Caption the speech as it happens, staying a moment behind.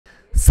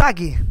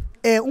Sagi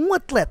é um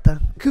atleta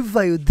que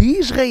veio de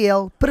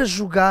Israel para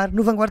jogar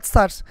no Vanguard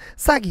Stars.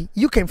 Sagi,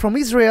 you came from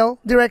Israel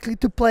directly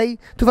to play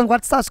to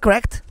Vanguard Stars,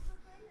 correct?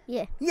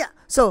 Yeah. Yeah.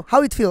 So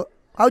how it feel?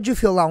 How do you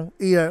feel now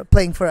here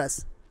playing for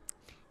us?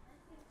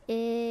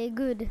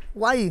 Good.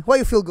 Why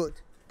you feel good?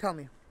 Tell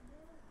me.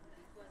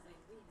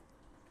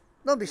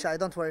 Don't be shy.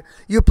 Don't worry.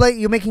 You play.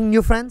 You making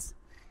new friends?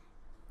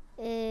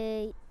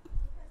 Uh,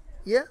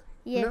 Yeah.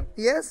 yeah. No?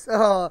 Yes.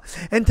 Oh.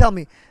 And tell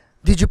me,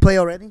 did you play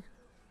already?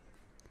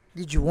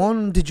 Did you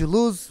won? Did you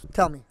lose?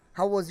 Tell me.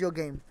 How was your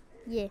game?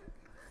 Yeah.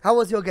 How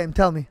was your game?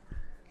 Tell me.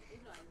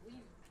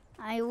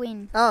 I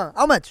win.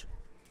 How much?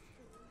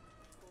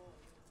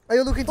 Are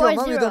you looking to your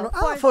mom? You don't know.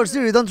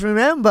 4-0. You don't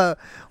remember.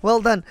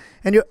 Well done.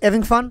 And you're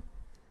having fun?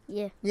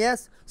 Yeah.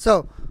 Yes.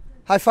 So,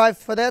 high five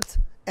for that.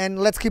 And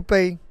let's keep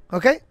playing.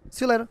 Okay?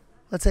 See you later.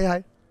 Let's say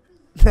hi.